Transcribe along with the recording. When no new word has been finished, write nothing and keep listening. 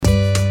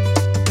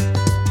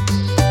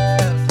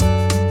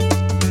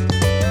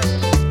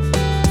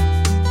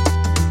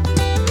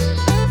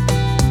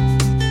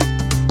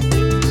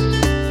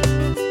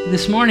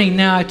This morning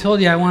now, I told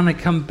you I want to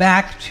come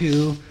back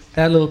to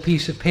that little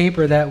piece of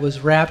paper that was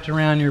wrapped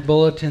around your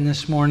bulletin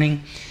this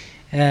morning.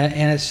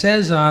 And it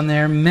says on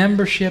there,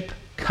 membership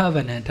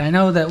covenant. I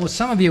know that with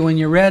some of you, when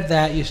you read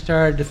that, you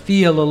started to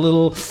feel a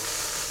little,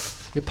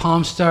 your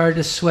palms started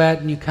to sweat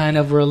and you kind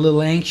of were a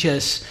little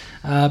anxious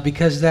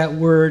because that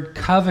word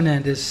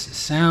covenant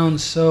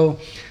sounds so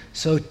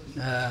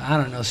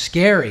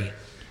scary.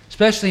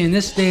 Especially in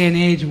this day and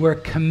age where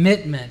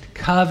commitment,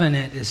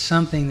 covenant is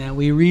something that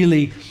we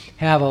really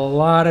have a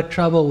lot of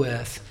trouble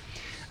with.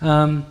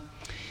 I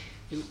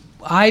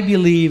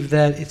believe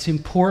that it's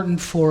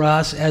important for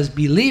us as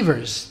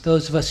believers,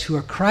 those of us who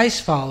are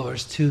Christ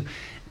followers, to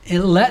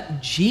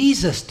let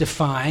Jesus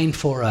define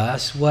for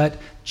us what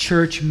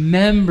church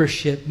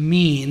membership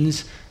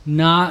means,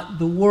 not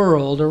the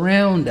world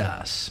around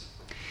us.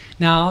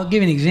 Now, I'll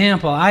give you an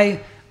example.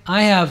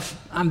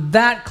 I'm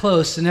that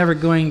close to never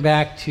going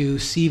back to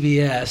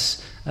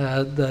CVS,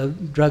 the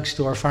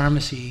drugstore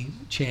pharmacy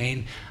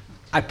chain.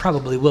 I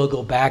probably will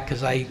go back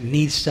because I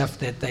need stuff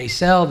that they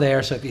sell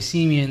there, so if you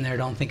see me in there,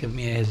 don't think of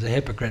me as a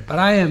hypocrite. But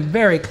I am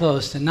very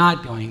close to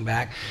not going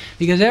back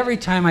because every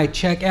time I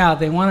check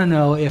out, they want to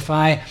know if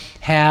I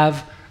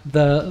have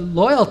the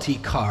loyalty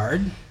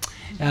card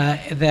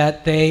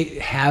that they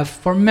have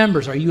for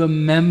members. Are you a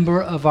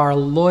member of our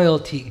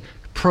loyalty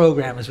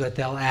program is what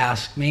they'll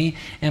ask me,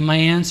 and my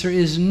answer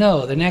is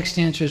no. The next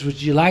answer is,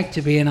 would you like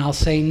to be? And I'll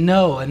say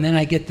no, and then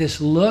I get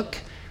this look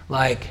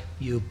like,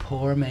 you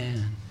poor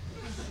man.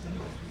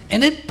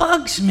 And it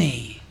bugs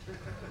me.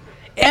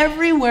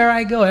 Everywhere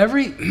I go,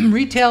 every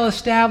retail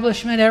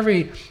establishment,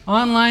 every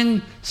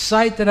online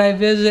site that I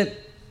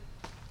visit,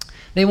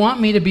 they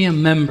want me to be a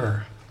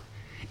member.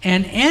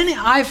 And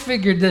I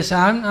figured this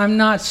out. I'm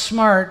not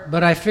smart,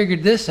 but I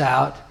figured this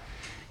out,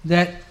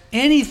 that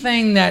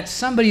anything that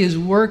somebody is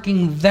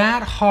working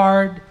that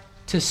hard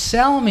to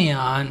sell me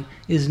on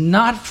is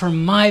not for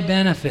my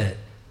benefit.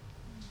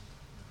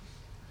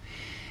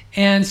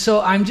 And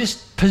so I'm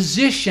just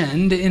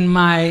positioned in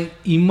my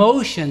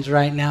emotions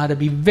right now to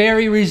be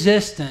very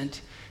resistant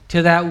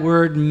to that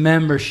word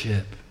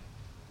membership.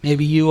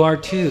 Maybe you are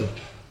too.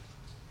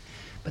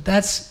 But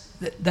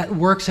that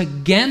works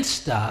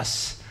against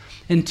us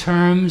in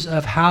terms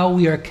of how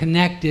we are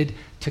connected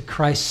to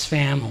Christ's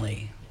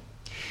family.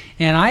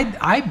 And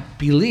I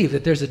believe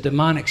that there's a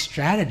demonic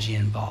strategy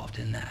involved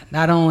in that.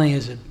 Not only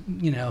is it,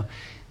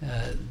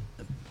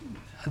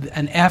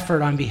 an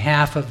effort on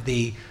behalf of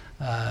the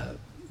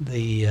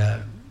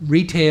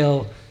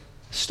retail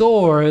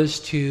stores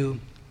to,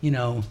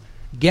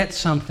 get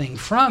something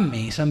from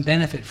me, some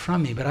benefit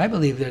from me, but I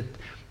believe that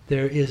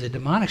there is a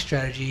demonic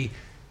strategy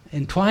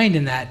entwined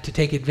in that to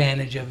take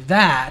advantage of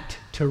that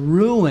to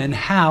ruin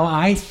how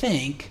I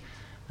think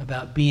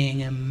about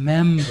being a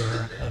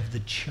member of the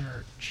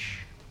church.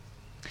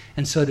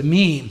 And so to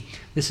me,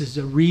 this is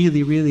a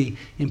really, really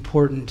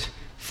important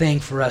thing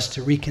for us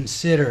to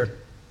reconsider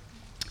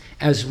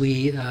as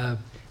we,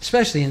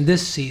 especially in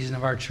this season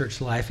of our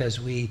church life, as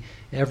we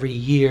every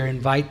year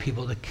invite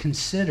people to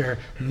consider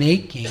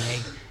making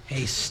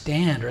a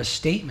stand or a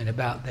statement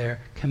about their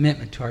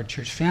commitment to our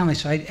church family.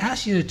 So I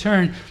ask you to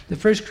turn to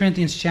 1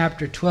 Corinthians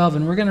chapter 12,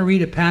 and we're going to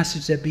read a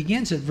passage that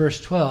begins at verse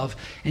 12,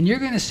 and you're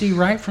going to see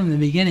right from the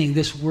beginning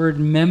this word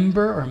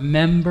member or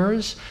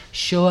members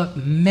show up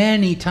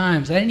many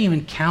times. I didn't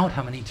even count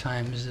how many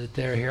times that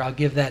they're here. I'll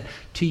give that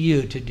to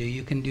you to do.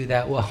 You can do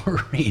that while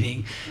we're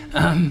reading.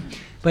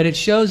 But it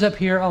shows up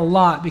here a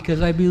lot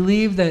because I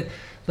believe that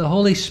the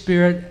Holy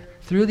Spirit,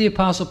 through the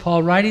Apostle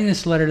Paul, writing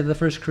this letter to the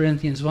 1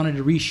 Corinthians, wanted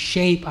to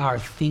reshape our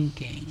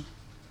thinking,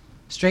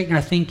 straighten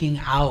our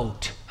thinking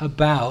out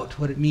about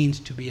what it means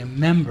to be a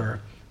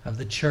member of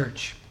the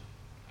church.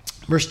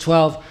 Verse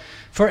 12,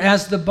 for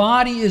as the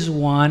body is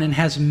one and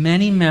has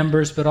many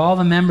members, but all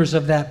the members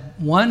of that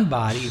one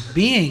body,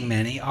 being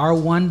many, are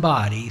one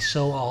body,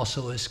 so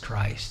also is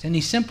Christ. And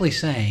he's simply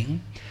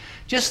saying,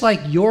 just like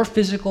your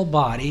physical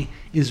body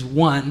is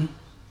one,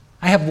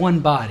 I have one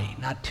body,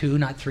 not two,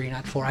 not three,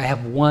 not four. I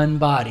have one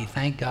body.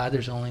 Thank God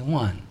there's only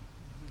one.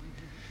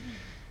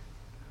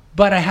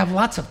 But I have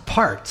lots of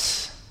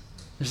parts.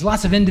 There's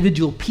lots of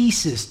individual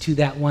pieces to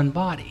that one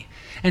body.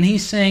 And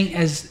he's saying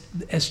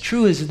as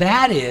true as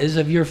that is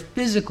of your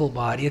physical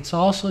body, it's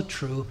also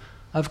true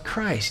of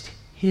Christ.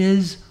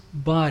 His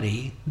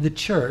body, the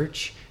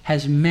church,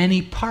 has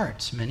many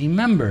parts, many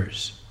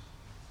members.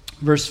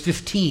 Verse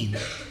 15.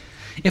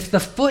 If the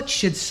foot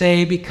should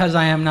say, because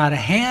I am not a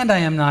hand, I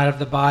am not of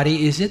the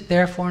body, is it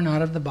therefore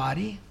not of the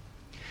body?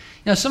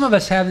 Some of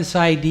us have this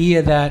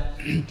idea that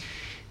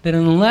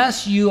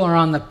unless you are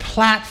on the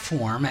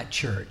platform at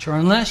church, or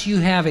unless you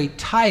have a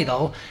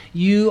title,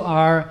 you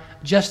are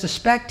just a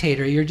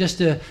spectator. You're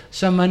just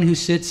someone who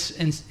sits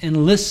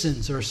and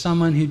listens, or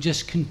someone who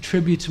just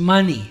contributes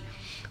money,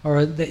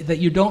 or that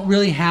you don't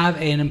really have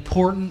an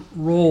important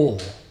role.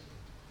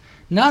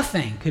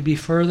 Nothing could be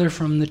further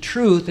from the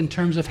truth in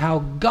terms of how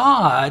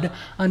God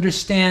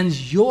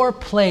understands your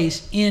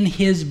place in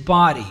his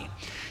body.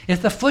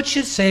 If the foot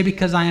should say,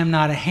 because I am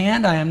not a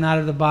hand, I am not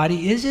of the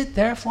body, is it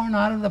therefore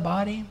not of the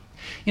body?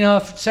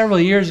 Several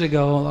years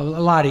ago, a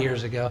lot of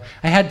years ago,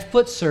 I had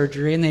foot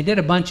surgery, and they did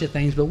a bunch of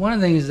things, but one of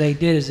the things they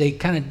did is they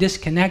kind of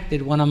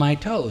disconnected one of my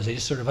toes. They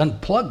just sort of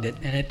unplugged it,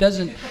 and it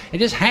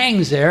just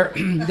hangs there.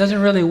 It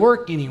doesn't really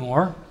work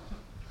anymore.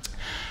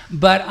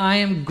 But I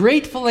am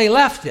grateful they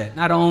left it.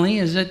 Not only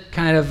is it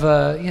kind of,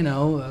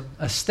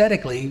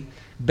 aesthetically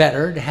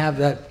better to have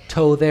that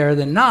toe there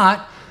than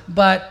not,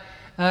 but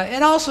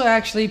it also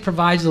actually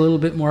provides a little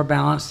bit more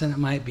balance than it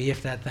might be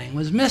if that thing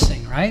was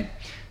missing, right?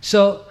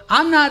 So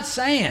I'm not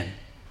saying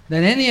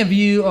that any of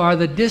you are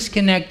the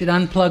disconnected,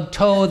 unplugged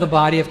toe of the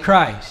body of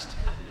Christ.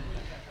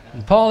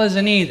 And Paul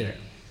isn't either.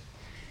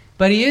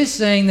 But he is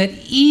saying that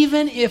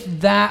even if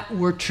that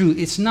were true,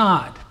 it's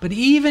not, but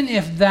even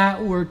if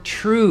that were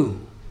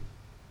true,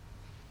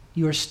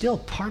 you are still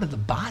part of the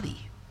body.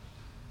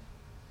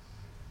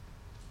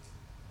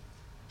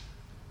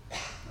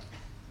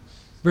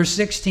 Verse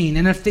 16,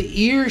 and if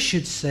the ear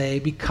should say,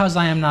 because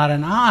I am not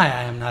an eye,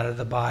 I am not of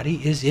the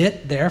body, is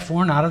it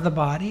therefore not of the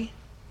body?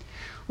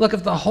 Look,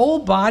 if the whole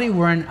body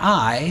were an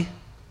eye,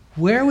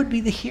 where would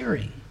be the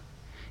hearing?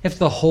 If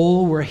the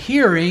whole were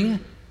hearing,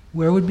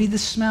 where would be the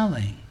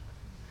smelling?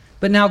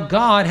 But now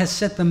God has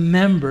set the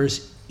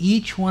members,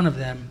 each one of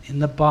them, in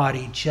the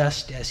body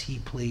just as he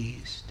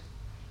pleased.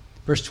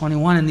 Verse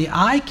 21, and the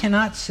eye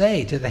cannot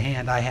say to the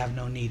hand, I have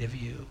no need of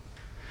you.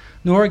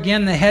 Nor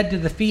again the head to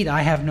the feet,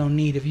 I have no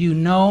need of you.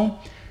 No,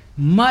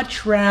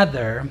 much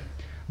rather,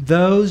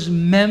 those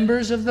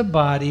members of the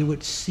body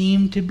which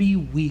seem to be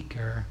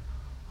weaker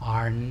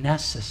are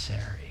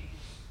necessary.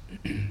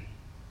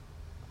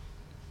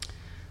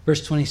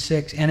 Verse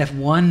 26, and if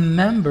one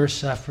member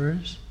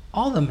suffers,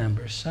 all the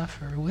members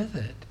suffer with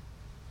it.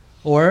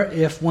 Or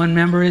if one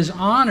member is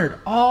honored,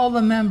 all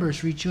the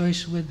members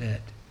rejoice with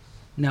it.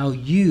 Now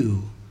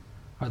you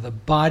are the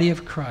body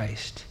of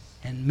Christ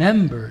and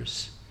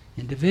members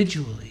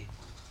individually.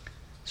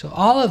 So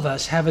all of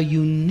us have a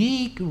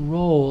unique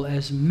role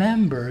as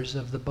members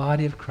of the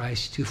body of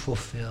Christ to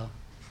fulfill.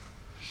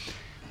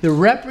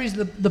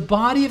 The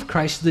body of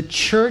Christ, the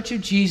church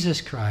of Jesus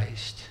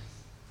Christ,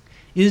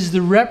 is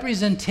the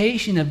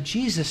representation of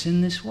Jesus in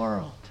this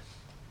world.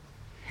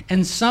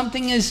 And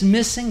something is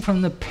missing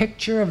from the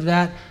picture of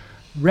that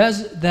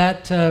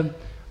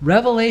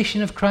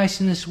revelation of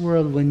Christ in this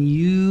world when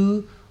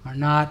you are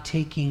not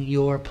taking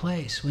your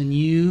place, when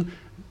you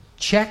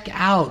check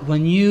out,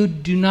 when you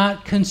do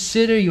not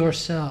consider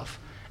yourself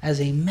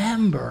as a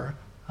member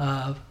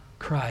of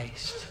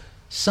Christ.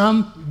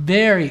 Some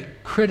very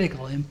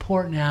critical,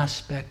 important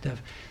aspect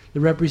of the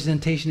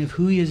representation of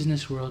who he is in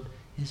this world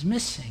is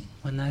missing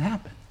when that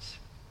happens.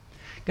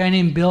 A guy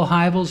named Bill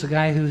Hybels, a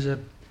guy who's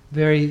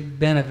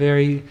been a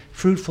very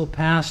fruitful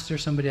pastor,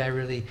 somebody I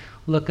really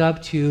look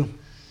up to,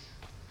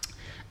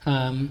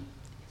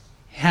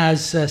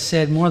 has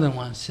said more than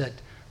once that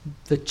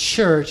the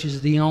church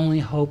is the only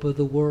hope of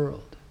the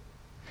world.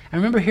 I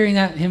remember hearing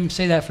him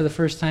say that for the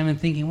first time and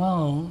thinking,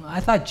 well,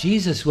 I thought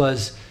Jesus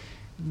was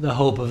the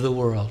hope of the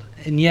world.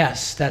 And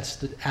yes, that's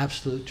the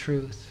absolute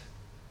truth.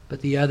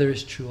 But the other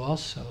is true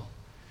also.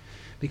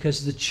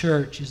 Because the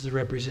church is the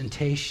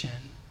representation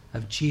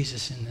of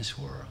Jesus in this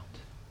world.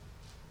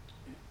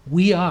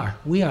 We are.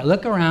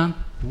 Look around.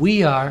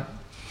 We are.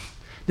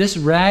 This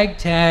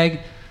ragtag,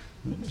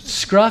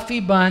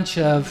 scruffy bunch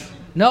of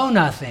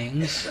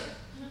know-nothings,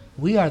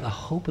 we are the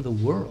hope of the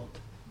world.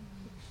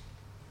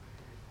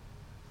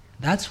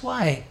 That's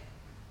why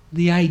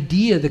the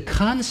idea, the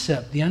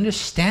concept, the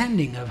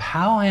understanding of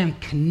how I am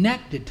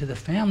connected to the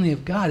family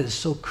of God is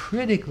so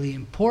critically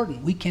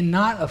important. We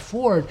cannot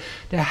afford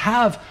to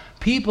have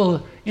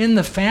people in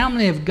the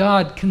family of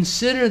God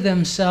consider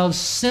themselves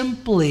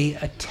simply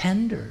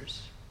attenders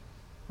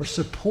or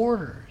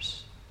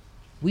supporters.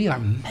 We are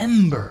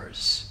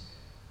members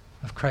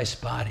of Christ's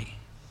body.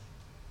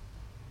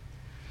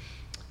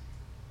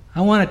 I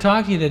want to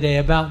talk to you today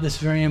about this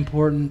very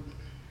important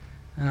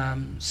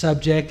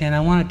subject, and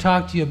I want to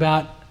talk to you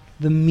about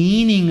the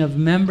meaning of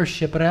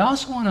membership, but I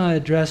also want to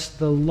address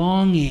the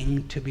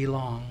longing to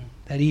belong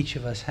that each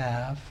of us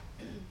have.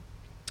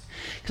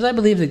 Because I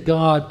believe that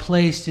God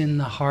placed in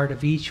the heart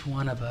of each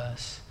one of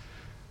us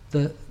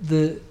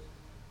the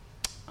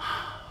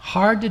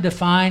hard to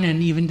define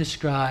and even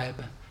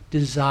describe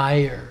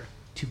desire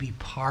to be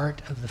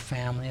part of the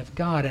family of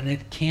God. And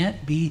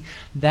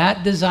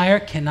that desire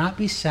cannot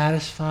be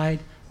satisfied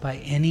by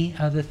any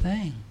other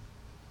thing.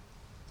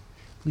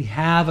 We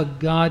have a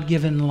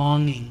God-given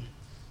longing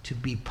to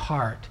be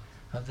part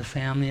of the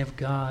family of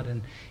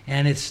God,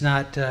 and it's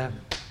not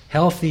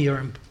healthy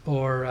or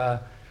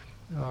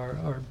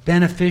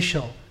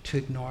beneficial to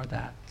ignore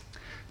that.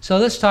 So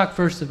let's talk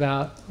first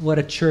about what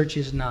a church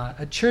is not.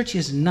 A church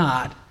is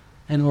not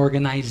an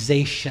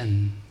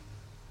organization.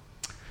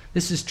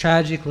 This is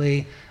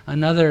tragically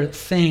another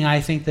thing I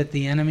think that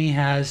the enemy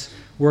has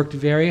worked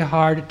very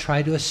hard to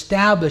try to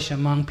establish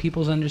among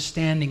people's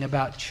understanding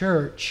about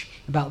church,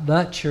 about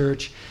the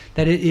church,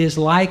 that it is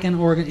like an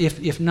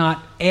if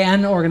not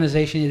an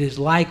organization, it is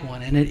like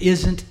one, and it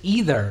isn't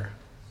either.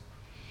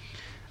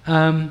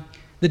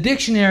 The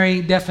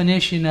dictionary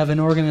definition of an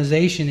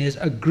organization is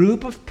a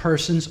group of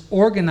persons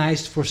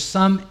organized for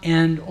some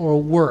end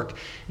or work.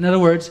 In other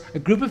words, a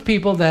group of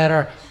people that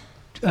are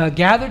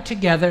gathered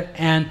together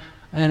and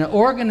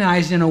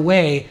organized in a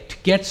way to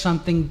get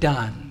something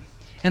done.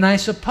 And I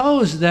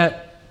suppose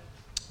that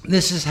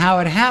this is how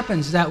it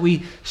happens, that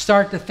we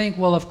start to think,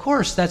 well, of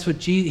course, that's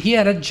what he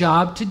had a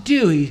job to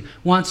do. He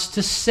wants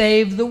to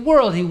save the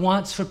world. He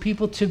wants for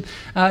people to,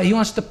 he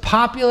wants to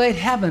populate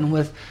heaven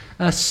with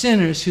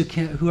sinners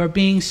who are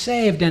being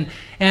saved,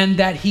 and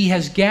that he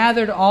has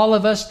gathered all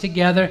of us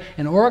together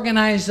and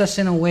organized us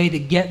in a way to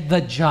get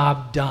the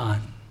job done.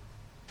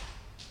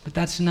 But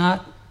that's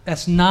not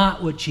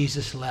what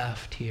Jesus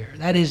left here.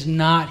 That is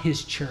not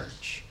his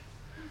church.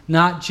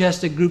 Not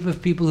just a group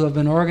of people who have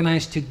been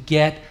organized to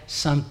get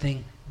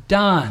something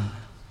done.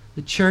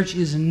 The church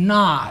is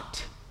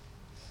not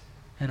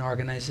an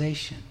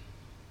organization.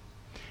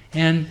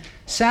 And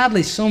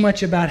sadly, so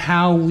much about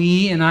how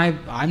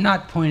I'm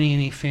not pointing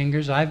any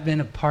fingers. I've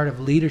been a part of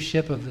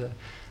leadership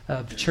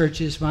of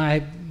churches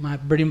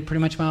pretty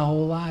much my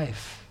whole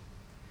life.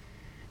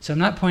 So I'm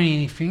not pointing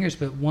any fingers,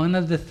 but one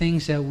of the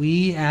things that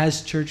we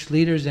as church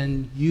leaders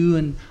and you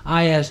and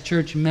I as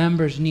church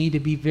members need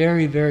to be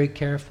very, very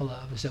careful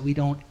of is that we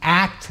don't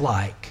act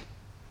like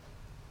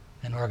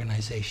an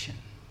organization.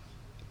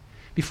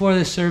 Before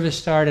the service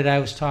started, I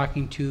was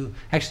talking to,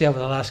 actually over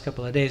the last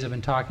couple of days, I've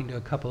been talking to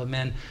a couple of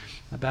men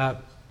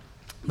about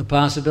the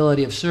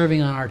possibility of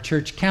serving on our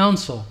church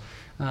council,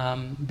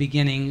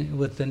 beginning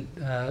with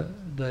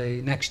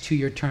the next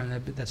 2-year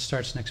term that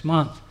starts next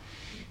month.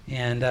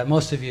 And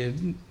most of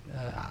you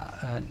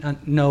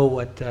know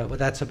what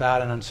that's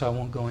about, and so I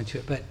won't go into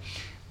it. But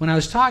when I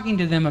was talking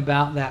to them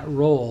about that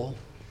role,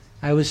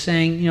 I was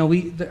saying,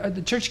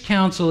 the church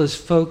council is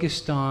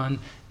focused on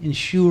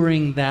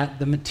ensuring that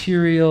the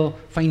material,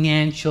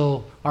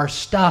 financial, our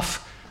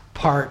stuff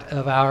part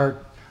of our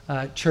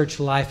church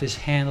life is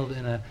handled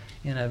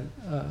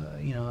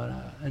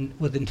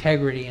with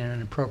integrity and in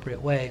an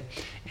appropriate way.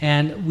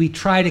 And we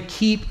try to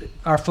keep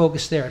our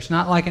focus there. It's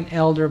not like an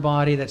elder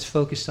body that's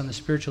focused on the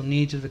spiritual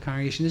needs of the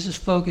congregation. This is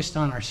focused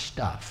on our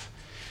stuff,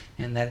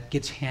 and that it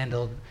gets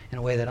handled in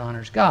a way that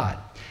honors God.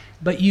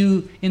 But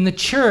in the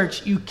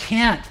church, you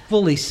can't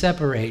fully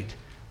separate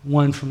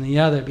one from the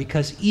other,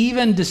 because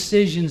even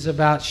decisions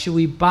about should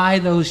we buy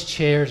those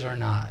chairs or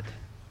not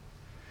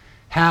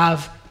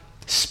have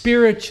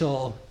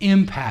spiritual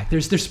impact.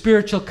 There's their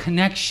spiritual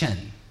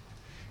connection.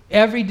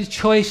 Every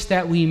choice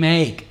that we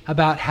make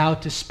about how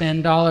to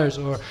spend dollars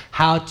or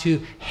how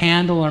to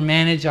handle or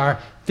manage our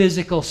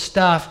physical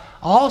stuff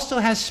also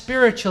has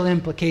spiritual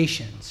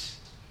implications.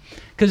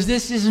 Because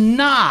this is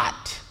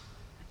not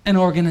an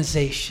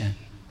organization.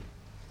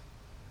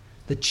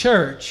 The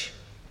church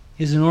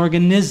is an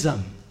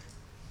organism.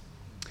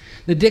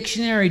 The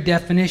dictionary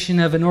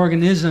definition of an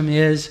organism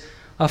is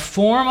a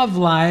form of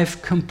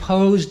life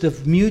composed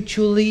of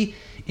mutually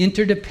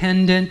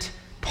interdependent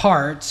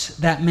parts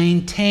that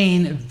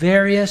maintain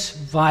various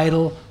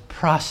vital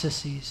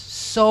processes.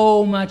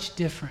 So much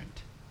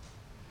different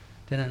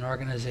than an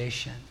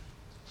organization.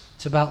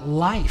 It's about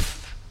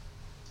life,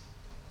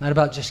 not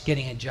about just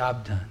getting a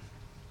job done.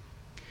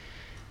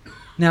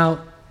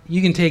 Now,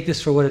 you can take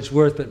this for what it's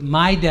worth, but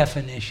my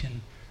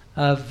definition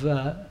of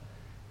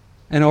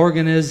an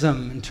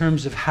organism in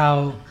terms of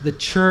how the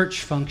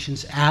church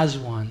functions as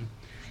one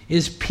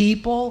is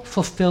people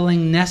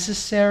fulfilling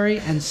necessary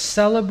and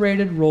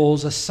celebrated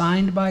roles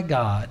assigned by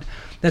God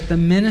that the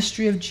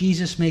ministry of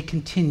Jesus may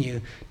continue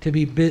to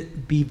be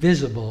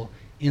visible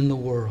in the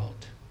world.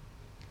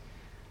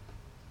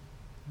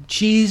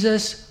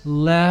 Jesus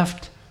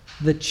left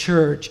the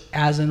church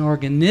as an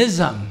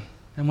organism.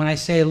 And when I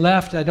say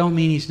left, I don't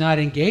mean he's not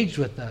engaged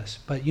with us,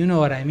 but you know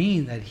what I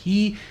mean, that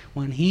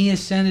when he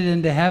ascended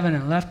into heaven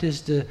and left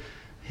his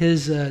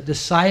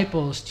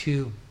disciples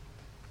to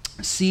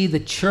see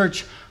the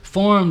church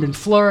formed and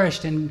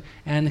flourished and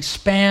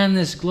expand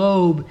this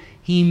globe,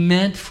 he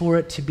meant for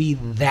it to be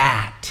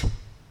that.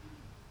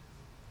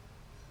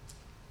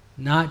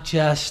 Not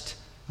just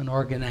an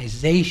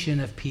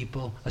organization of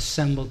people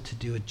assembled to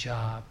do a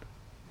job.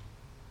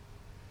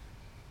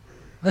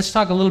 Let's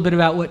talk a little bit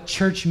about what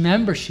church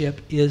membership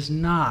is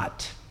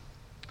not.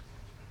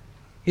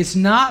 It's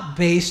not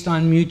based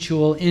on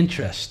mutual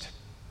interest.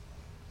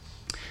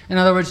 In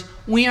other words,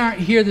 we aren't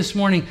here this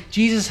morning.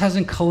 Jesus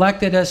hasn't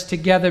collected us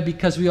together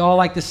because we all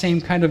like the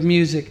same kind of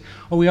music,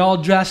 or we all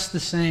dress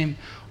the same,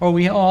 or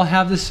we all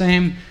have the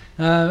same,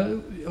 are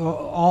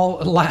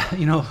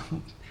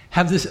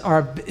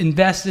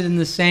invested in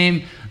the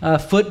same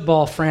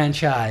football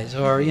franchise,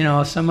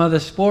 or some other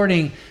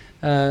sporting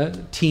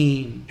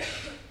team.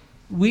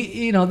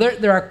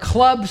 There are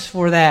clubs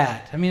for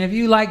that. I mean, if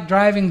you like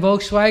driving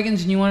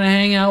Volkswagens and you want to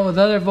hang out with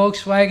other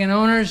Volkswagen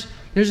owners,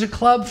 there's a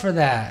club for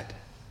that.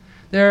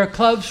 There are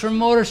clubs for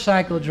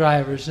motorcycle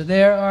drivers.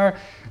 There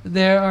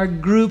are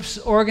groups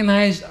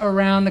organized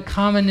around the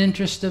common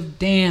interest of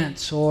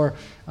dance or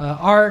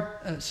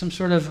art, some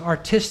sort of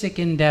artistic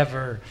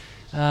endeavor,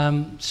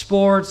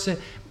 sports.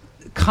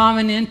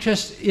 common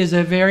interest is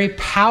a very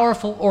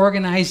powerful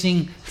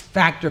organizing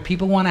factor.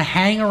 People want to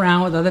hang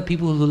around with other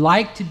people who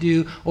like to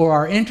do or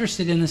are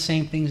interested in the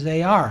same things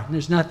they are.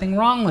 There's nothing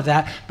wrong with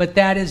that, but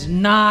that is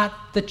not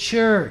the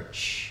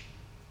church.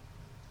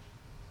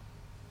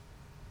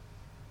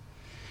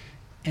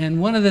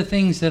 And one of the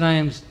things that I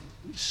am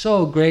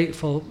so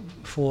grateful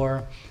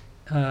for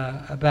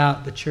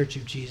about the Church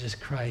of Jesus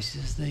Christ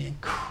is the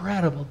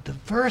incredible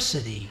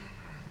diversity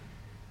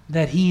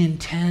that he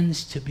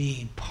intends to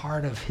be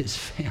part of his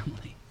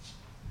family.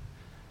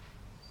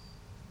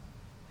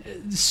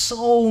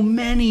 So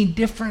many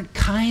different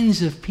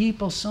kinds of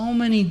people, so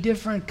many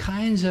different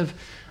kinds of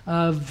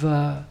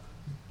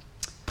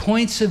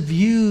points of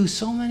view,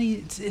 so many,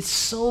 it's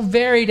so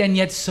varied and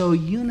yet so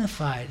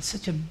unified. It's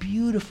such a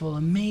beautiful,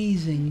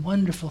 amazing,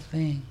 wonderful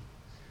thing.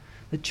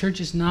 The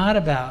church is not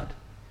about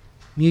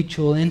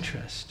mutual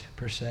interest,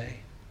 per se.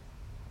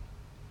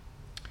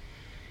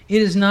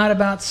 It is not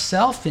about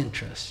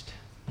self-interest,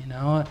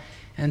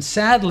 and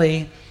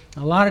sadly,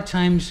 a lot of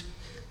times,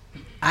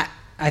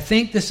 I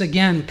think this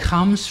again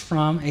comes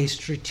from a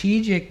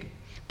strategic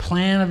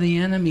plan of the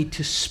enemy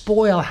to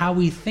spoil how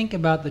we think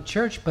about the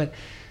church, but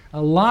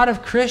a lot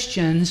of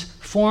Christians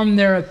form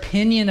their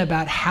opinion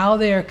about how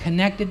they are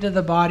connected to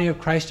the body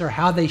of Christ or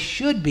how they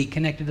should be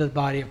connected to the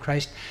body of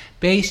Christ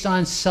based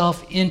on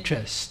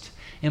self-interest.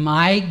 Am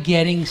I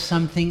getting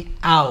something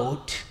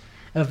out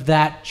of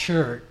that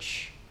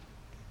church?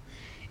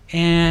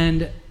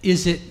 And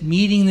is it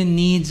meeting the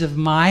needs of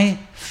my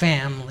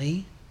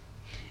family?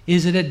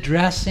 Is it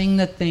addressing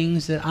the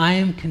things that I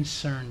am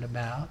concerned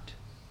about?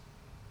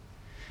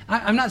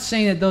 I'm not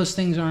saying that those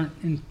things aren't,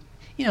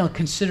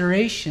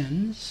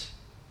 considerations,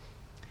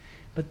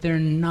 but they're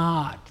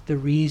not the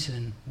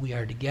reason we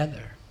are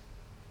together.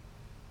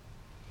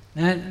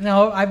 And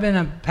I've been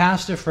a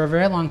pastor for a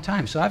very long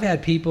time, so I've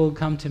had people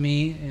come to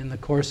me in the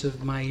course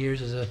of my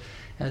years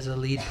as a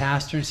lead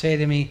pastor and say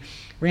to me,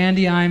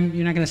 Randy, you're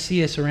not going to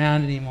see us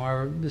around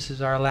anymore. This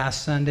is our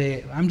last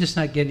Sunday. I'm just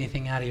not getting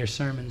anything out of your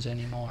sermons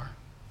anymore.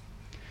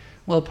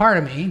 Well, part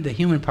of me, the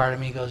human part of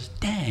me goes,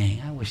 dang,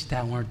 I wish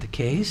that weren't the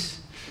case.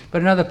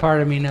 But another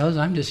part of me knows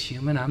I'm just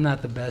human. I'm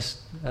not the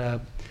best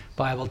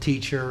Bible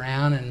teacher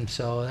around, and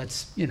so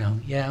that's,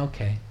 yeah,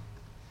 okay.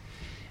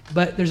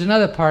 But there's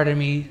another part of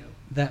me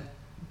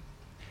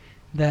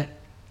that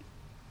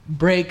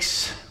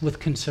breaks with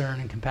concern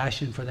and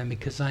compassion for them,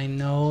 because I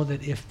know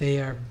that if they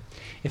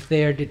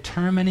are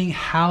determining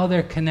how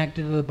they're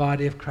connected to the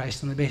body of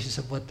Christ on the basis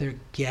of what they're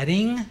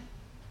getting,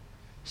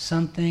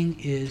 something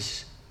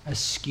is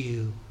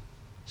askew.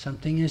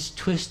 Something is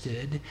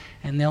twisted,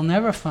 and they'll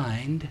never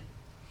find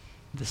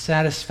the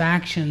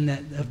satisfaction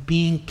of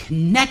being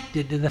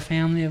connected to the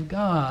family of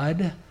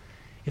God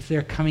if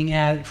they're coming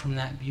at it from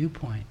that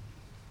viewpoint.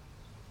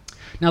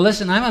 Now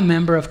listen, I'm a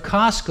member of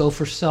Costco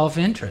for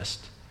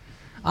self-interest.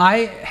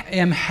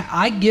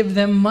 I give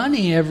them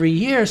money every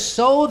year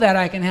so that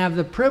I can have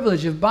the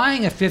privilege of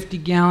buying a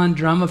 50-gallon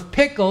drum of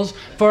pickles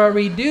for a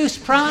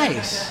reduced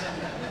price.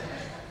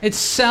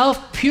 It's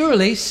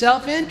purely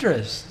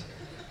self-interest.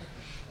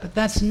 But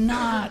that's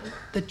not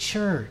the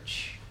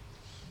church.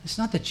 It's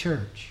not the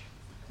church.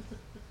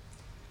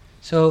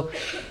 So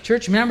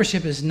church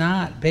membership is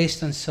not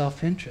based on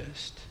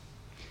self-interest.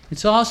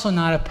 It's also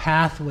not a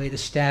pathway to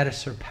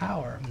status or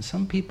power. And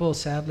some people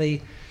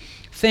sadly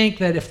think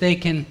that if they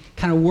can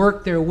kind of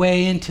work their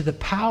way into the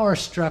power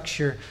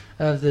structure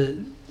of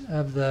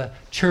the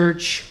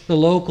church, the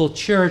local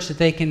church, that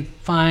they can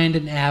find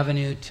an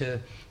avenue to,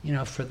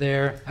 for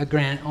their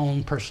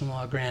own personal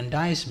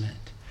aggrandizement.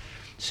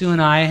 Sue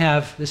and I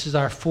this is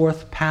our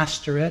fourth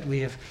pastorate. We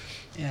have,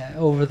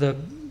 over the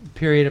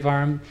period of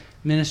our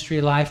ministry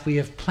life, we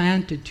have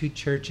planted 2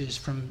 churches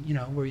from,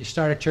 where you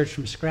start a church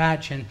from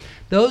scratch. And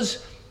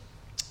those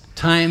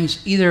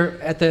times, either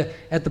at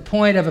the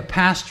point of a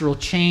pastoral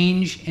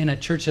change in a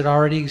church that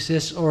already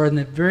exists or in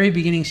the very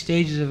beginning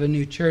stages of a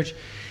new church,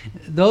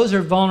 those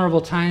are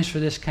vulnerable times for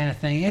this kind of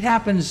thing. It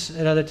happens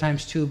at other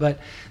times too, but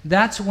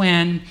that's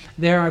when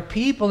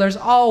there's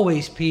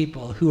always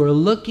people who are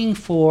looking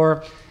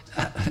for,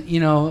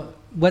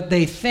 what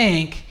they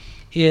think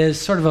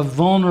is sort of a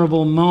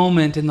vulnerable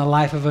moment in the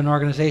life of an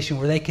organization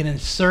where they can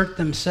insert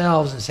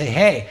themselves and say,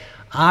 hey,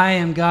 I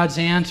am God's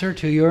answer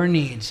to your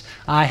needs.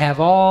 I have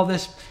all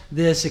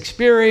this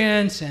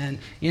experience, and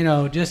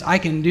I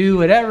can do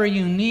whatever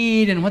you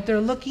need. And what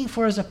they're looking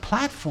for is a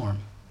platform.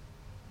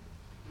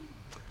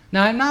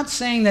 Now, I'm not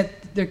saying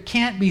that there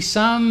can't be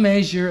some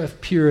measure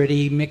of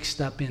purity mixed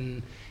up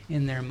in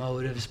their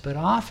motives, but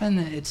often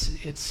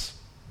it's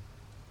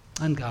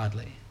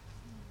ungodly.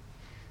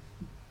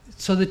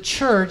 So the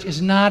church is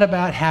not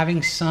about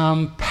having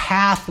some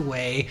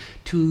pathway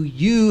to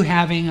you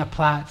having a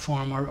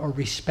platform or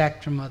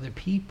respect from other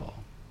people.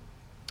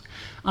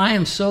 I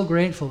am so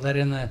grateful that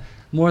in the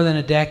more than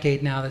a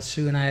decade now that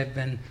Sue and I have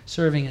been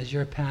serving as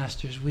your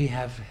pastors, we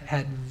have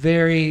had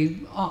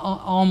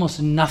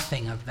almost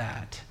nothing of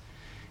that.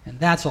 And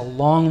that's a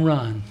long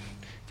run.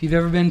 If you've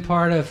ever been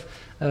part of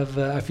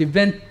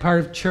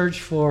church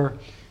for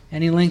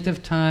any length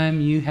of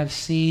time, you have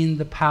seen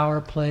the power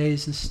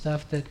plays and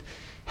stuff that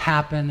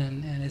happen,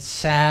 and it's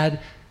sad,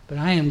 but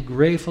I am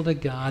grateful to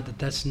God that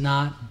that's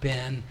not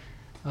been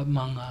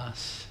among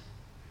us.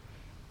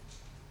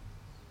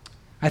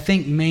 I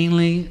think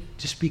mainly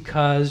just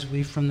because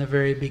we from the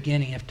very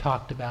beginning have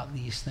talked about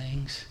these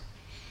things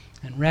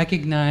and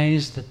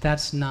recognized that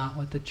that's not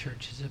what the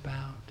church is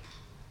about.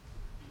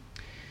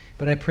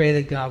 But I pray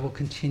that God will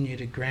continue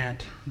to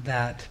grant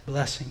that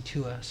blessing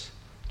to us.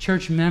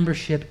 Church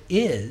membership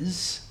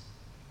is,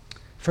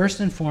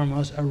 first and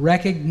foremost, a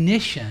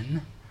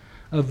recognition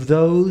of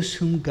those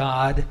whom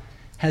God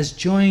has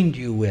joined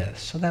you with.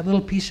 So that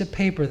little piece of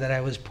paper that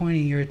I was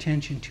pointing your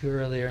attention to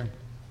earlier,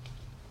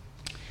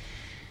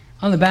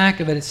 on the back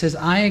of it, it says,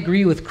 I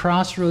agree with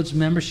Crossroads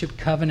Membership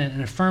Covenant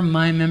and affirm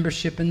my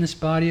membership in this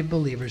body of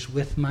believers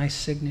with my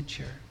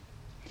signature.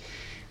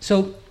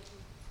 So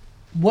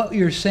what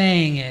you're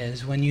saying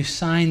is, when you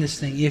sign this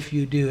thing, if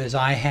you do, as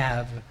I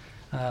have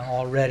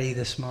already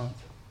this month,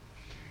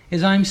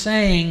 is I'm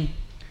saying,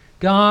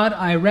 God,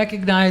 I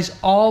recognize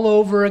all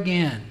over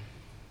again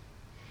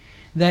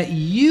that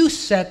you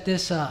set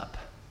this up,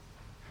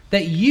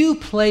 that you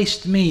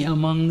placed me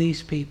among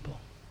these people,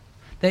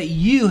 that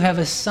you have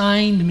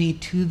assigned me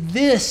to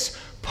this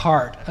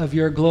part of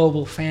your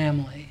global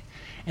family.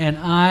 And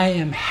I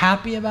am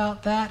happy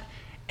about that,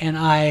 and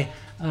I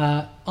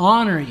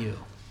honor you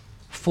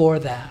for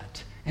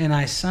that. And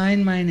I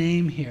sign my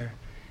name here,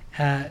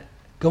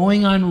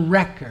 going on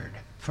record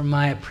for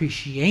my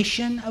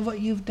appreciation of what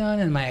you've done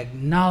and my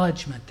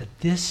acknowledgement that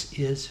this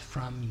is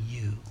from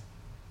you.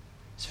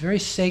 It's a very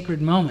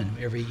sacred moment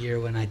every year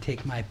when I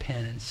take my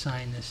pen and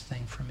sign this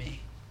thing for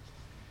me,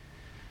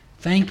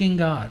 thanking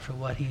God for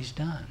what he's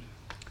done.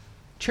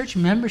 Church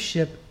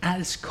membership at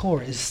its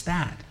core is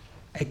that,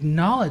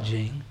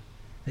 acknowledging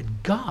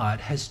that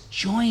God has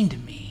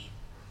joined me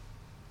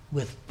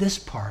with this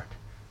part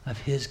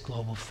of his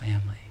global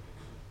family.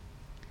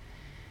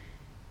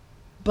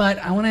 But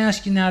I want to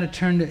ask you now to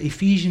turn to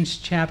Ephesians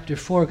chapter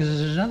 4, because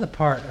there's another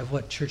part of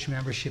what church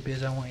membership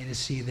is I want you to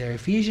see there.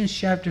 Ephesians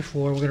chapter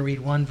 4, we're going to read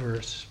one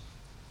verse.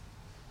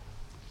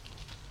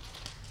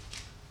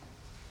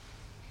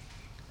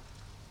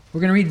 We're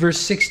going to read verse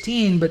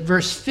 16, but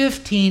verse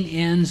 15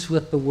 ends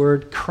with the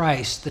word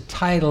Christ, the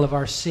title of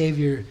our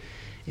Savior,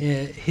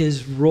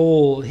 his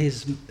role.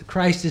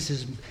 Christ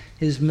is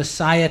his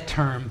Messiah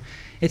term.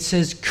 It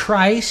says,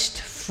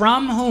 Christ,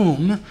 from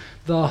whom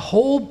the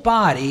whole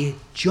body,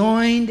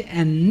 joined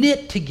and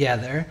knit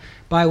together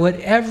by what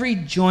every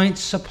joint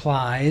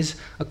supplies,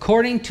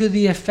 according to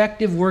the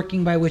effective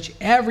working by which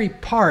every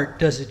part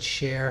does its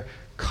share,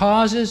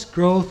 causes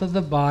growth of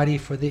the body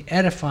for the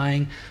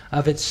edifying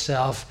of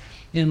itself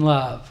in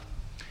love.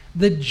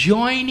 The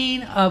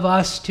joining of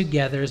us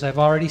together, as I've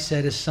already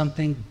said, is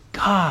something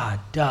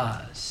God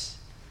does.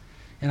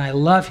 And I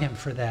love him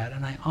for that,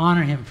 and I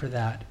honor him for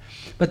that.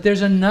 But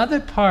there's another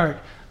part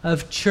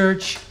of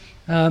church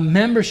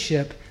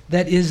membership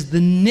that is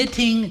the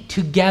knitting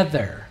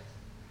together.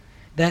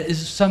 That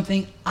is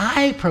something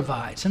I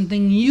provide,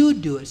 something you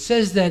do. It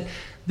says that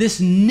this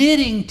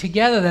knitting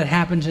together that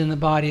happens in the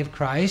body of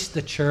Christ,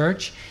 the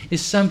church,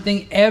 is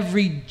something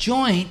every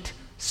joint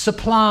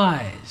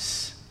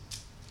supplies.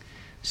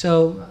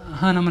 So,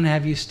 hon, I'm going to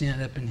have you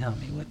stand up and help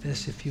me with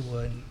this, if you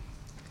would.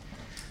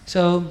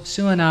 So,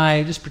 Sue and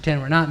I, just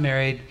pretend we're not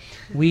married,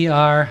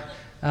 we're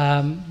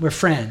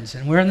friends,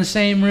 and we're in the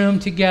same room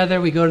together,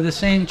 we go to the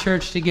same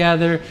church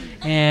together,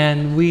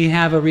 and we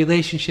have a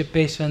relationship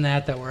based on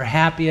that we're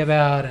happy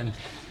about and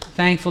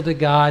thankful to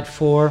God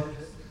for.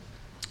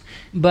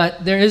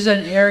 But there is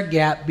an air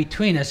gap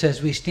between us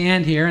as we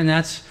stand here, and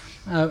that's,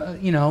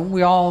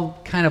 we all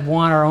kind of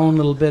want our own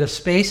little bit of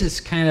space. It's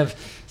kind of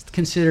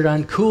considered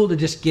uncool to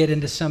just get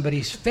into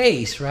somebody's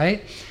face,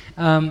 right?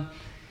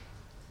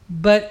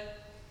 But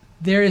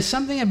there is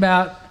something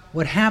about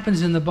what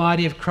happens in the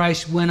body of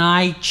Christ when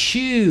I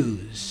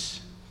choose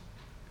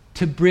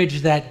to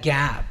bridge that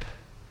gap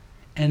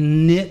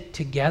and knit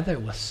together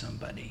with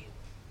somebody,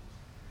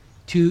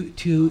 to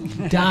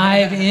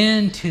dive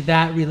into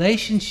that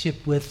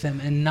relationship with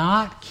them and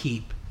not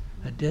keep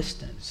a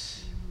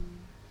distance.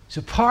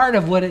 So part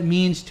of what it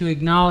means to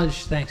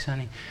acknowledge, thanks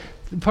honey,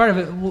 part of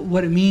it,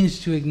 what it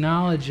means to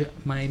acknowledge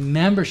my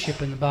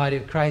membership in the body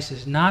of Christ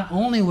is not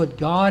only what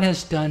God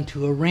has done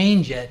to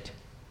arrange it,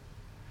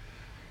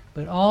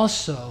 but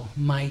also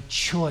my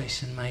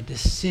choice and my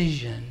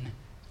decision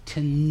to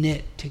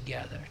knit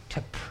together,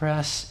 to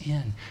press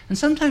in. And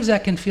sometimes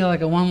that can feel like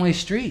a one-way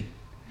street.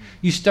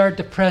 You start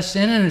to press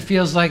in and it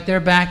feels like they're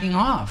backing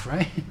off,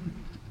 right?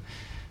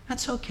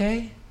 That's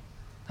okay.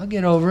 I'll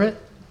get over it.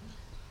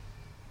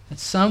 At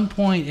some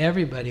point,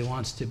 everybody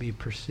wants to be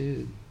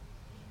pursued.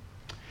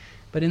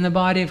 But in the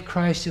body of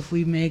Christ, if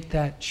we make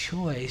that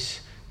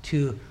choice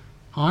to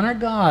honor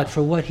God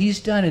for what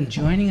he's done in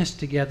joining us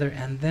together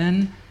and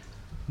then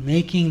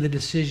making the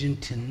decision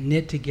to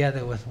knit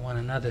together with one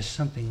another,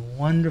 something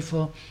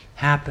wonderful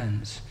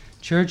happens.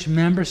 Church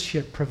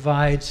membership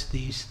provides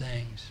these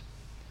things.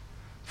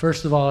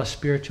 First of all, a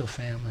spiritual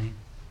family.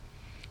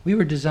 We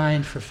were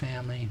designed for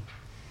family.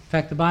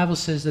 fact, the Bible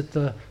says that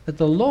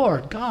the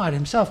Lord, God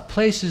himself,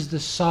 places the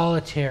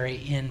solitary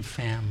in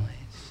families.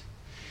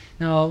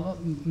 Now,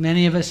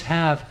 many of us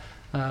have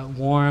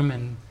warm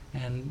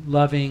and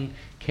loving,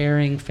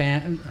 caring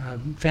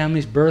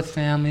families, birth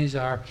families,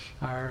 the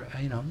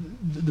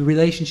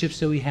relationships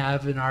that we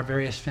have in our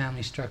various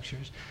family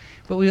structures.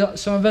 But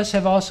some of us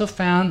have also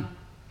found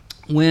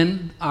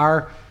when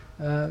our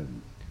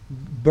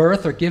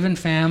birth or given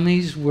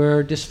families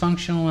were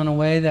dysfunctional in a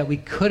way that we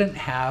couldn't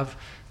have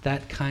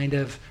that kind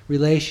of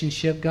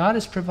relationship, God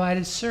has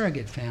provided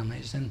surrogate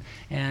families,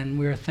 and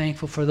we're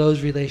thankful for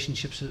those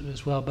relationships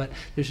as well. But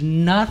there's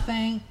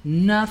nothing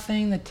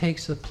that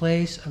takes the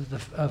place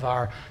of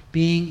our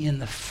being in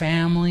the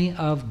family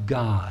of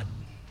God,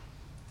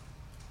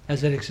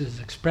 as it is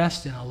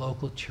expressed in a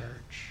local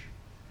church.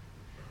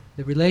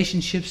 The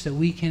relationships that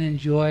we can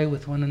enjoy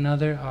with one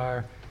another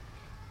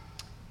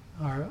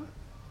are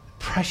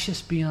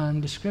precious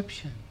beyond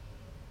description.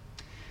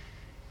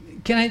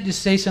 Can I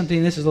just say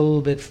something? This is a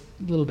little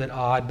bit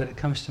odd, but it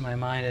comes to my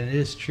mind, and it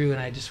is true, and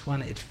I just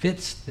it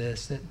fits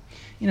this, that,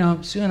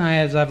 Sue and I,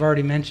 as I've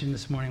already mentioned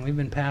this morning, we've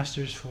been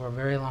pastors for a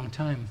very long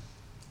time.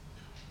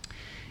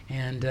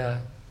 And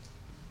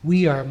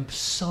we are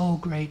so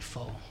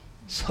grateful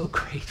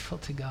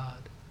to God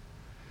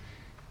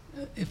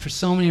for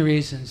so many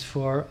reasons,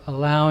 for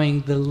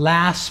allowing the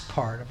last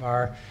part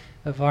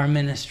of our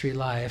ministry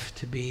life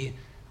to be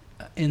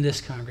in this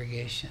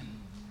congregation.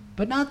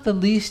 But not the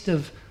least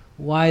of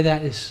why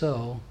that is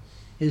so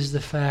is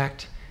the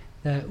fact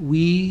that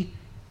we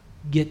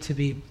get to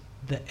be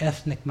the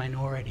ethnic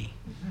minority.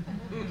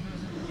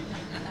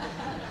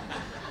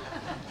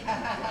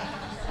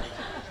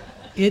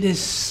 It is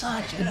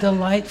such a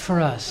delight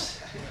for us.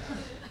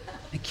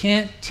 I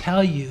can't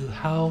tell you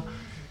how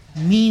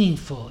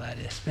meaningful that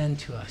has been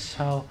to us,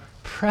 how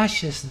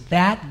precious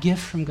that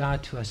gift from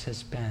God to us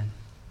has been.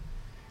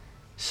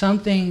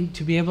 Something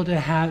to be able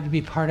to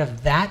be part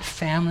of that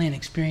family and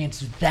experience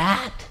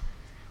that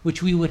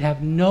which we would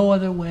have no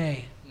other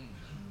way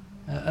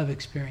of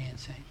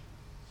experiencing.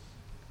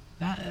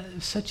 That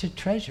is such a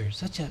treasure,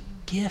 such a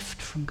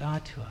gift from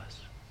God to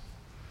us.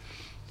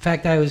 In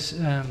fact, I was,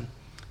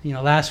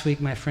 last week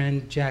my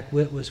friend Jack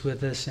Witt was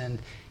with us, and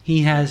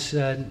he has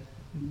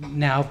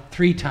now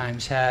 3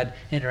 times had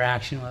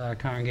interaction with our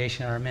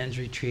congregation, our men's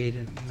retreat,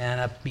 and Man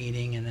Up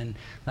meeting, and then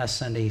last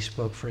Sunday he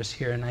spoke for us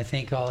here. And I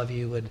think all of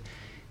you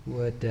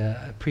would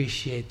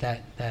appreciate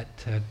that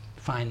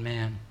fine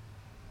man.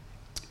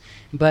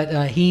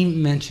 But he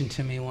mentioned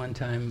to me one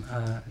time,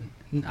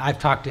 I've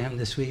talked to him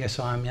this week, I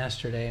saw him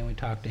yesterday, and we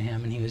talked to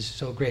him, and he was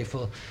so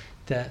grateful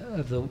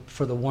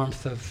for the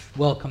warmth of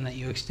welcome that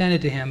you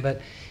extended to him. But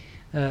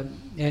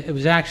it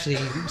was actually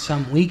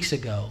some weeks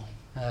ago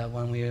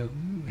when we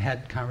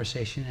had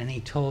conversation, and he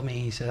told me,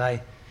 he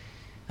said,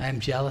 I'm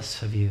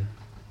jealous of you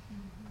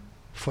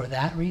for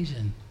that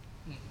reason.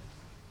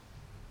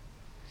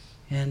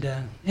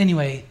 And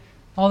anyway,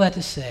 all that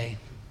to say,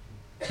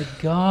 that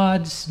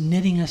God's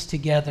knitting us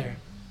together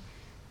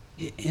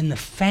in the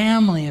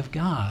family of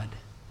God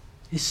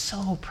is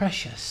so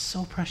precious,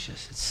 so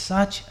precious. It's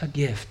such a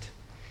gift.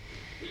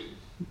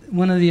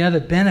 One of the other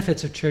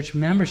benefits of church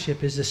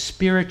membership is the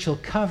spiritual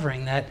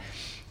covering that,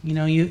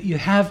 you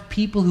have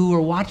people who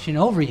are watching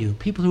over you,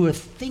 people who are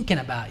thinking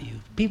about you,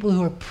 people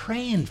who are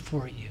praying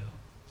for you,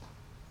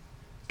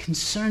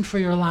 concerned for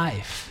your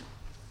life.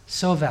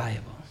 So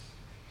valuable.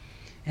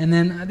 And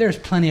then there's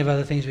plenty of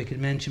other things we could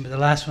mention, but the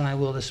last one I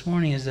will this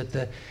morning is that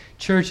the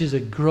church is a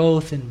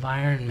growth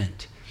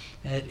environment.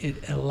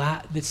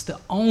 It's the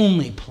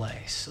only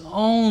place,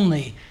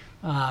 only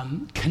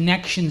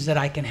connections that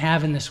I can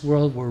have in this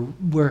world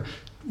where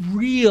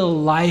real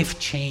life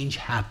change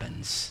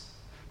happens.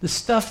 The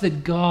stuff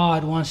that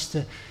God wants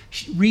to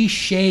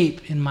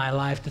reshape in my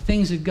life, the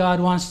things that God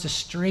wants to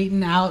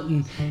straighten out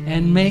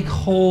and make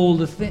whole,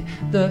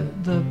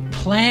 the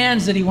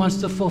plans that he wants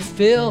to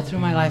fulfill through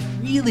my life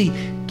really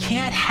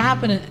can't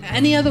happen in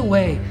any other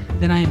way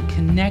than I am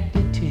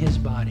connected to his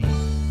body.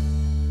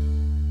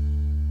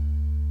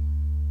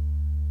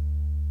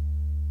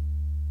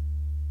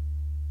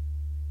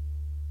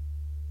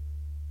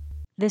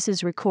 This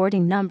is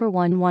recording number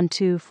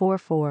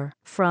 11244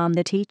 from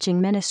the teaching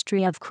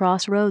ministry of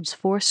Crossroads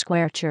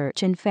Foursquare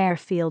Church in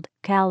Fairfield,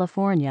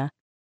 California.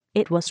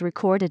 It was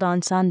recorded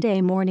on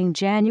Sunday morning,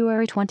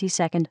 January 22,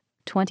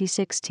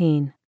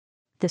 2016.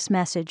 This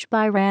message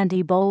by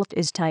Randy Bolt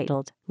is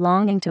titled,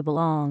 Longing to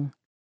Belong.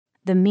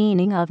 The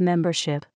Meaning of Membership.